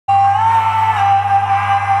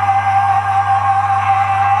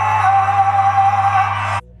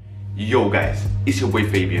Yo guys, it's your boy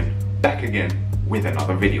Fabian, back again with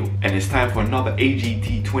another video. And it's time for another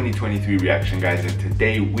AGT 2023 reaction, guys. And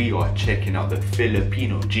today we are checking out the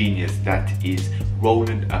Filipino genius that is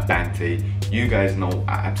Roland Abante. You guys know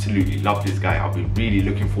I absolutely love this guy. I've been really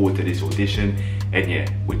looking forward to this audition. And yeah,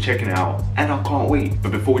 we're checking it out and I can't wait.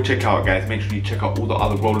 But before we check it out, guys, make sure you check out all the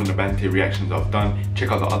other Roland Abante reactions I've done.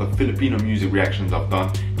 Check out the other Filipino music reactions I've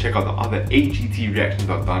done. Check out the other AGT reactions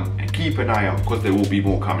I've done. And keep an eye out because there will be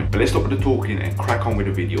more coming. But let's stop with the talking and crack on with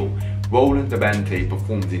the video. Roland Abante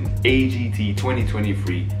performs in AGT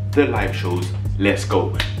 2023, the live shows. Let's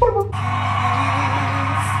go.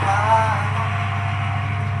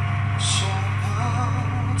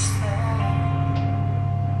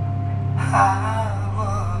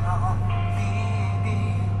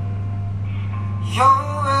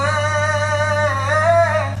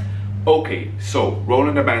 Okay, so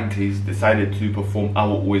Roland Abante's decided to perform I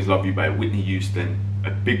Will Always Love You by Whitney Houston. A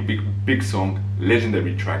big song,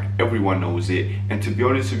 legendary track, everyone knows it. And to be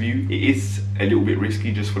honest with you, it is a little bit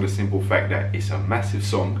risky just for the simple fact that it's a massive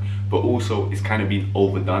song, but also it's kind of been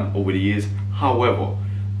overdone over the years. However,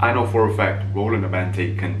 I know for a fact Roland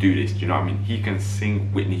Abante can do this, do you know what I mean? He can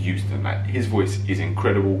sing Whitney Houston, like his voice is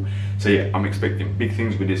incredible. So yeah, I'm expecting big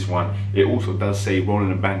things with this one. It also does say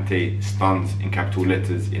Roland Abante stuns in capital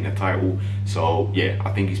letters in the title. So yeah, I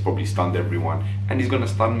think he's probably stunned everyone and he's gonna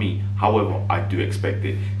stun me. However, I do expect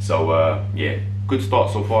it. So yeah, good start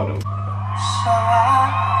so far though.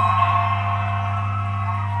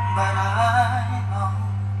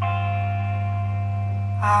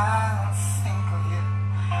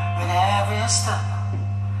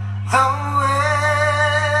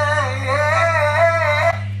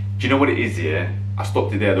 Do you know what it is, yeah? I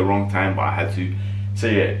stopped it there at the wrong time, but I had to. So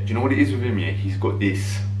yeah, do you know what it is with him, yeah? He's got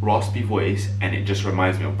this raspy voice and it just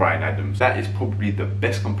reminds me of Bryan Adams. That is probably the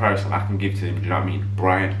best comparison I can give to him, do you know what I mean?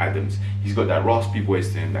 Bryan Adams. He's got that raspy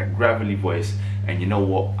voice to him, that gravelly voice, and you know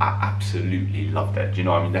what? I absolutely love that, do you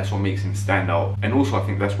know what I mean? That's what makes him stand out. And also I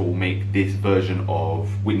think that's what will make this version of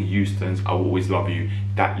Whitney Houston's I Will Always Love You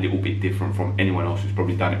that little bit different from anyone else who's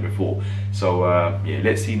probably done it before. So yeah,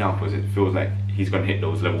 let's see now, because it feels like he's gonna hit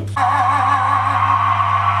those levels.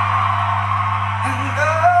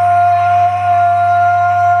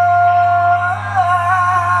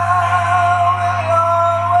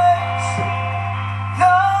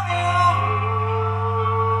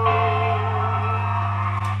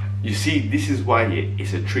 You see, this is why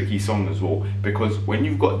it's a tricky song as well, because when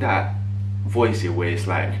you've got that voice here where it's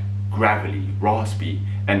like gravelly, raspy,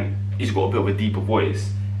 and he's got a bit of a deeper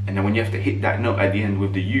voice, and then when you have to hit that note at the end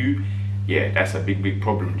with the U, yeah, that's a big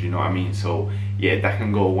problem, do you know what I mean? So yeah, that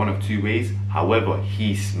can go one of two ways. However,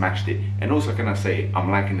 he smashed it. And also, can I say, I'm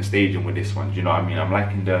liking the staging with this one, do you know what I mean? I'm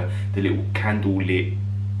liking the little candle lit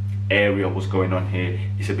area, what's going on here.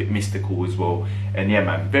 It's a bit mystical as well. And yeah,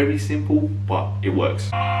 man, very simple, but it works.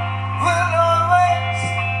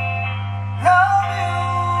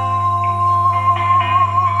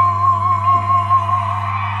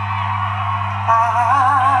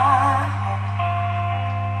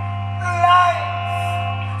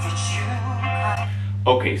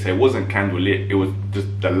 Okay, so it wasn't candle lit, it was just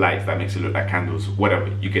the lights that makes it look like candles, whatever,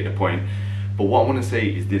 you get the point. But what I want to say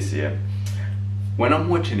is this here. When I'm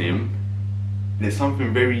watching him, there's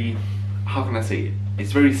something very, how can I say it?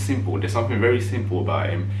 It's very simple. There's something very simple about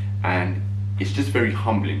him, and it's just very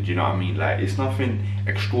humbling, do you know what I mean? Like, it's nothing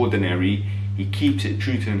extraordinary. He keeps it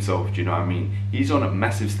true to himself, do you know what I mean? He's on a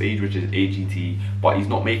massive stage, which is AGT, but he's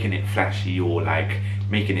not making it flashy or like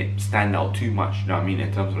making it stand out too much, you know what I mean?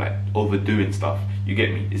 In terms of like overdoing stuff, you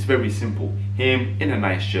get me? It's very simple. Him in a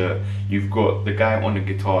nice shirt, you've got the guy on the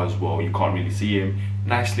guitar as well, you can't really see him.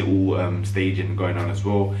 Nice little staging going on as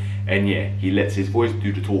well, and yeah, he lets his voice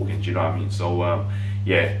do the talking, do you know what I mean? So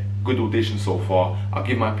yeah, good audition so far. I'll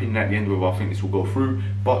give my opinion at the end whether I think this will go through,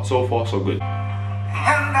 but so far so good.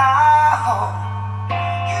 And I hope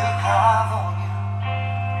you have on you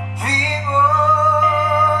people,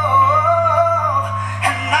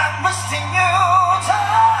 and I'm wishing you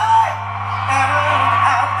time, and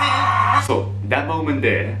I've been. So that moment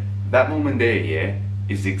there, yeah,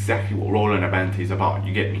 is exactly what Roland Abante is about,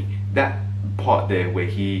 you get me? That part there where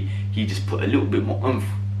he just put a little bit more oomph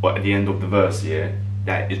at the end of the verse, yeah,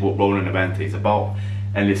 that is what Roland Abante is about.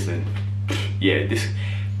 And listen, yeah,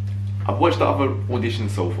 I've watched the other auditions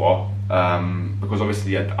so far, because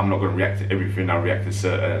obviously I'm not going to react to everything. I react to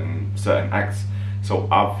certain acts. So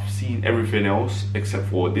I've seen everything else except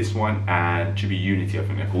for this one and Chibi Unity, I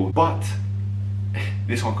think they're called. But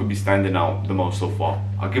this one could be standing out the most so far.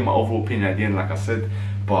 I'll give my overall opinion at the end, like I said.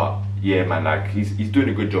 But yeah, man, like he's doing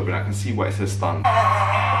a good job, and I can see why it says stunned.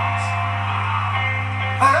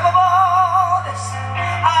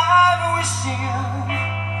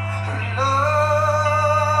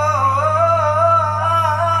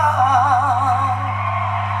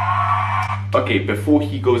 Okay, before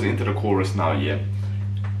he goes into the chorus now, yeah,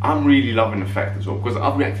 I'm really loving the fact as well, because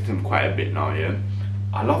I've reacted to him quite a bit now, yeah.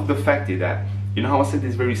 I love the fact that, you know how I said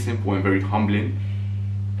it's very simple and very humbling?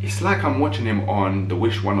 It's like I'm watching him on the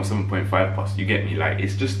Wish 107.5 bus, you get me? Like,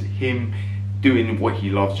 it's just him doing what he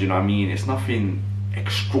loves, you know what I mean? It's nothing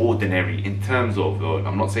extraordinary in terms of,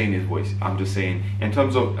 I'm not saying his voice, I'm just saying in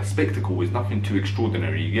terms of a spectacle, it's nothing too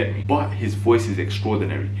extraordinary, you get me? But his voice is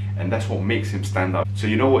extraordinary, and that's what makes him stand out. So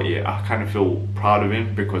you know what, yeah, I kind of feel proud of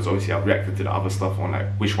him, because obviously I've reacted to the other stuff on like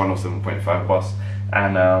Wish 107.5 bus,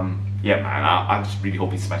 and yeah man, I just really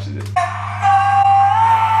hope he smashes it.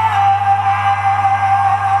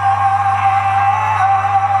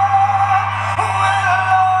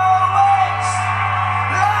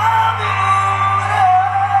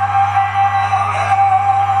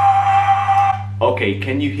 Okay,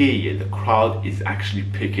 can you hear the crowd is actually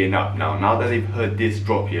picking up now. Now that they've heard this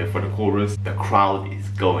drop here for the chorus, the crowd is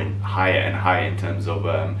going higher and higher in terms of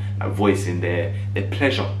voicing their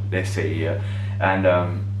pleasure, let's say, yeah. And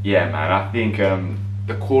yeah man, I think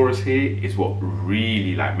the chorus here is what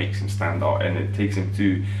really like makes him stand out, and it takes him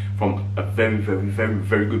to from a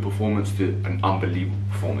very good performance to an unbelievable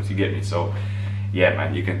performance, you get me? So yeah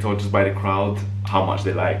man, you can tell just by the crowd how much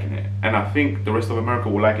they're liking it, and I think the rest of America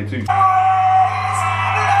will like it too.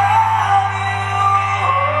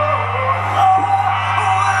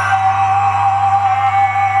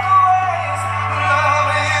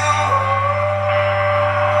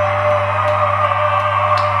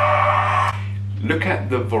 Look at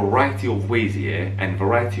the variety of ways here and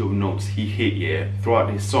variety of notes he hit here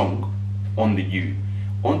throughout his song on the U.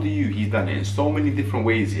 On the U, he's done it in so many different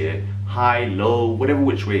ways here, high, low, whatever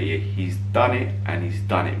which way here, he's done it, and he's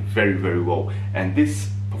done it very well. And this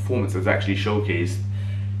performance has actually showcased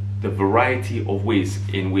the variety of ways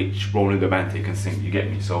in which Roland Abante can sing, you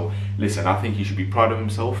get me? So listen, I think he should be proud of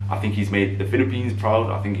himself. I think he's made the Philippines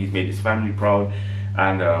proud, I think he's made his family proud.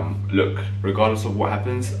 And look, regardless of what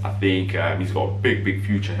happens, I think he's got a big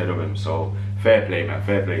future ahead of him. So fair play man,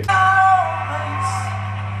 fair play.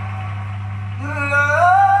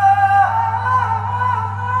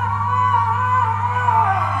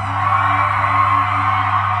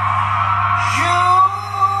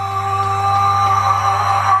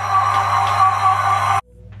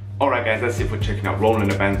 Alright guys, that's it for checking out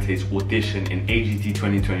Roland Abante's audition in AGT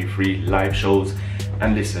 2023 live shows.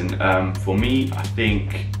 And listen, for me, I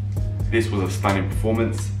think this was a stunning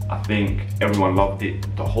performance. I think everyone loved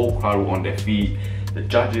it. The whole crowd were on their feet. The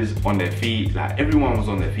judges on their feet. Like, everyone was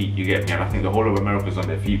on their feet, you get me? And I think the whole of America was on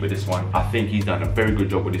their feet with this one. I think he's done a very good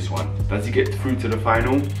job with this one. Does he get through to the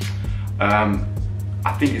final?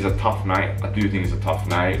 I think it's a tough night. I do think it's a tough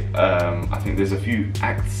night. I think there's a few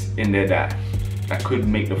acts in there that could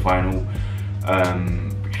make the final.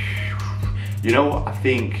 You know what, I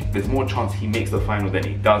think there's more chance he makes the final than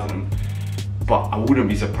he doesn't, but I wouldn't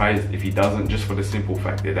be surprised if he doesn't, just for the simple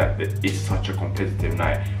fact that it's such a competitive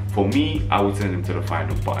night. For me, I would send him to the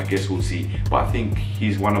final, but I guess we'll see. But I think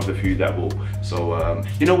he's one of the few that will. So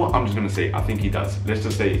you know what, I'm just gonna say I think he does. Let's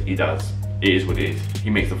just say he does. It is what it is. He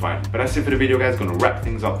makes the final. But that's it for the video guys. Gonna wrap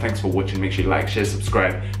things up. Thanks for watching. Make sure you like, share,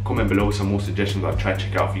 subscribe, comment below some more suggestions I'll try to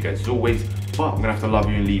check out for you guys as always. But I'm gonna have to love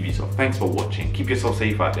you and leave you. So thanks for watching. Keep yourself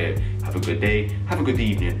safe out there. Have a good day, have a good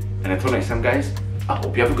evening, and until next time guys, I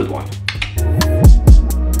hope you have a good one.